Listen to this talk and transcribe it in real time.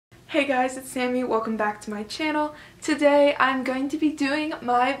Hey guys, it's Sammy. Welcome back to my channel. Today I'm going to be doing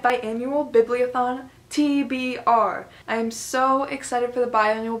my biannual bibliothon TBR. I am so excited for the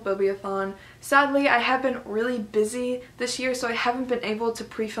biannual bibliothon. Sadly, I have been really busy this year, so I haven't been able to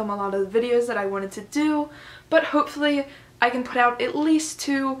pre-film a lot of the videos that I wanted to do, but hopefully I can put out at least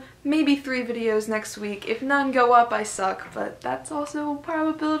 2, maybe 3 videos next week. If none go up, I suck, but that's also a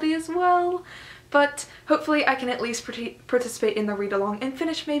probability as well. But hopefully I can at least participate in the read-along and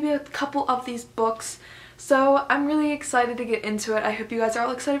finish maybe a couple of these books. So I'm really excited to get into it. I hope you guys are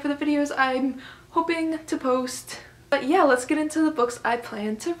all excited for the videos I'm hoping to post. But yeah, let's get into the books I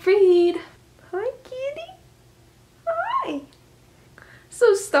plan to read. Hi, kitty. Hi.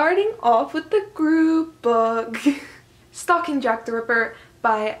 So starting off with the group book, Stalking Jack the Ripper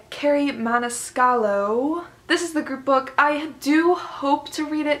by Carrie Maniscalco. This is the group book. I do hope to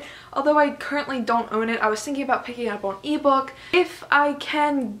read it, although I currently don't own it. I was thinking about picking it up on ebook. If I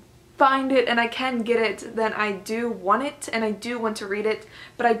can find it and I can get it, then I do want it and I do want to read it,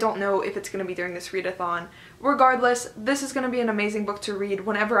 but I don't know if it's going to be during this readathon. Regardless, this is going to be an amazing book to read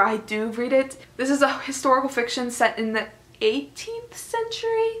whenever I do read it. This is a historical fiction set in the 18th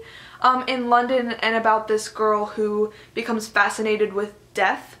century in London, and about this girl who becomes fascinated with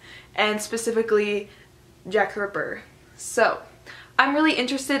death, and specifically Jack the Ripper. So I'm really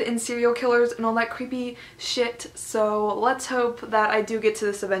interested in serial killers and all that creepy shit, so let's hope that I do get to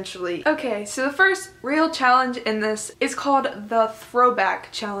this eventually. Okay, so the first real challenge in this is called the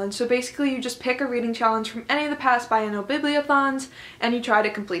Throwback Challenge. So basically you just pick a reading challenge from any of the past biannual bibliothons and you try to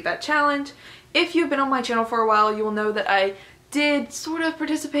complete that challenge. If you've been on my channel for a while, you will know that I did sort of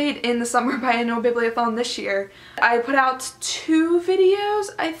participate in the summer biannual bibliothon this year. I put out 2 videos,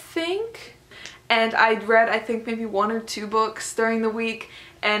 I think, and I read, I think, maybe 1 or 2 books during the week,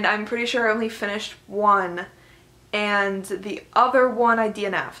 and I'm pretty sure I only finished 1, and the other one I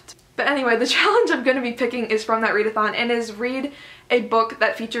DNF'd. But anyway, the challenge I'm going to be picking is from that readathon, and is read a book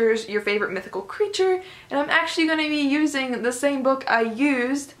that features your favorite mythical creature, and I'm actually going to be using the same book I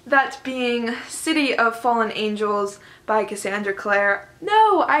used, that being City of Fallen Angels by Cassandra Clare.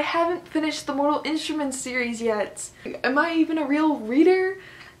 No, I haven't finished the Mortal Instruments series yet. Am I even a real reader?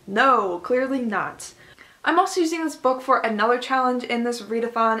 No, clearly not. I'm also using this book for another challenge in this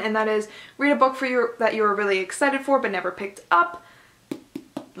readathon, and that is read a book that you are really excited for but never picked up.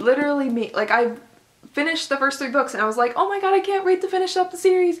 Literally me. Like, I finished the first 3 books and I was like, oh my god, I can't wait to finish up the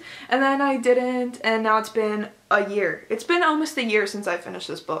series, and then I didn't, and now it's been a year. It's been almost a year since I finished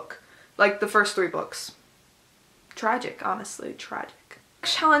this book. Like, the first 3 books. Tragic, honestly, tragic.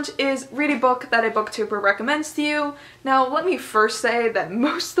 Next challenge is read a book that a booktuber recommends to you. Now, let me first say that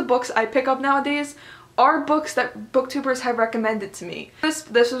most of the books I pick up nowadays are books that booktubers have recommended to me.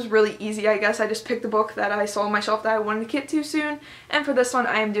 This was really easy, I guess. I just picked the book that I saw on my shelf that I wanted to get to soon, and for this one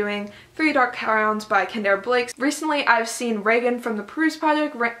I am doing 3 Dark Crowns by Kendare Blake. Recently I've seen Reagan from the Peruse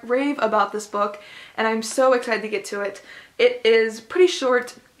Project rave about this book, and I'm so excited to get to it. It is pretty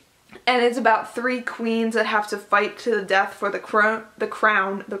short, and it's about 3 queens that have to fight to the death for the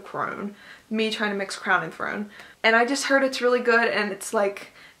crown. Me trying to mix crown and throne. And I just heard it's really good, and it's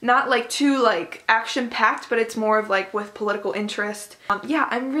like not like too like action-packed, but it's more of like with political interest. Yeah,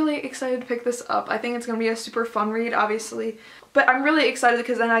 I'm really excited to pick this up. I think it's gonna be a super fun read, obviously, but I'm really excited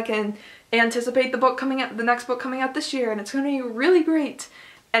because then I can anticipate the book coming out, the next book coming out this year, and it's gonna be really great.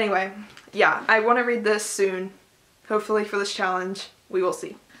 Anyway, yeah, I want to read this soon. Hopefully for this challenge. We will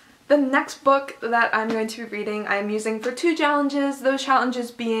see. The next book that I'm going to be reading, I'm using for 2 challenges, those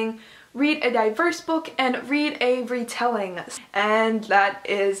challenges being read a diverse book and read a retelling. And that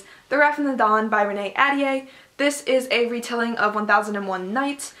is The Wrath of the Dawn by Renee Ahdieh. This is a retelling of 1001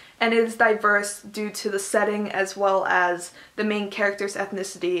 Nights, and it is diverse due to the setting as well as the main character's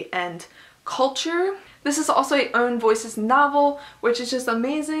ethnicity and culture. This is also a Own Voices novel, which is just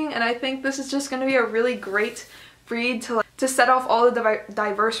amazing, and I think this is just going to be a really great read to set off all the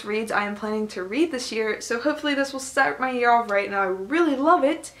diverse reads I am planning to read this year. So hopefully this will start my year off right, and I really love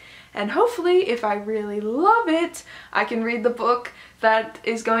it. And hopefully, if I really love it, I can read the book that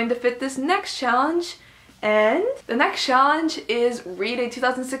is going to fit this next challenge. And the next challenge is read a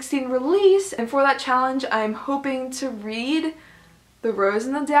 2016 release, and for that challenge I'm hoping to read The Rose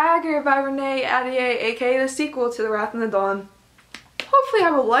and the Dagger by Renee Ahdieh, aka the sequel to The Wrath of the Dawn. Hopefully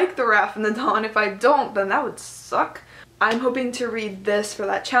I will like The Wrath of the Dawn. If I don't, then that would suck. I'm hoping to read this for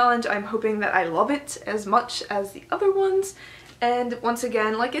that challenge. I'm hoping that I love it as much as the other ones. And once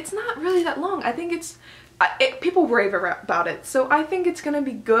again, like, it's not really that long. I think people rave about it, so I think it's gonna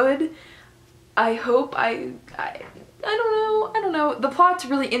be good. I hope. I don't know. The plot's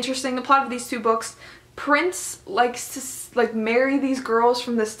really interesting. The plot of these 2 books prince likes to like marry these girls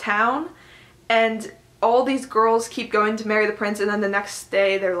from this town, and all these girls keep going to marry the prince, and then the next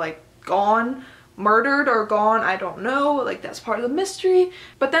day they're like gone, murdered or gone, I don't know, like that's part of the mystery.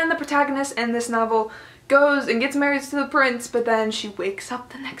 But then the protagonist in this novel goes and gets married to the prince, but then she wakes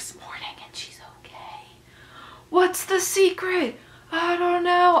up the next morning and she's okay. What's the secret? I don't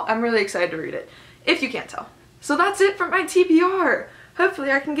know. I'm really excited to read it, if you can't tell. So that's it for my TBR.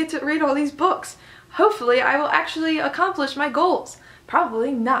 Hopefully I can get to read all these books. Hopefully I will actually accomplish my goals.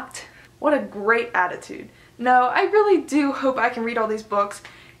 Probably not. What a great attitude. No, I really do hope I can read all these books.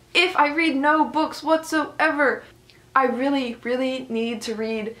 If I read no books whatsoever, I really, really need to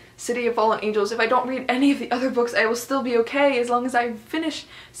read City of Fallen Angels. If I don't read any of the other books, I will still be okay as long as I finish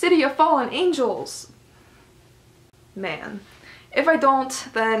City of Fallen Angels. Man, if I don't,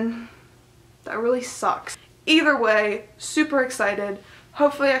 then that really sucks. Either way, super excited.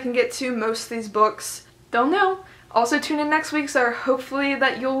 Hopefully I can get to most of these books. Don't know. Also tune in next week, so hopefully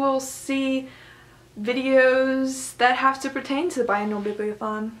that you will see videos that have to pertain to the Biannual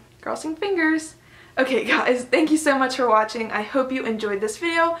Bibliothon. Crossing fingers. Okay guys, thank you so much for watching. I hope you enjoyed this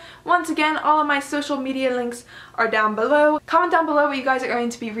video. Once again, all of my social media links are down below. Comment down below what you guys are going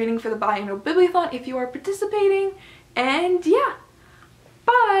to be reading for the Biannual Bibliothon if you are participating. And yeah,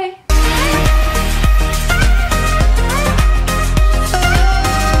 bye!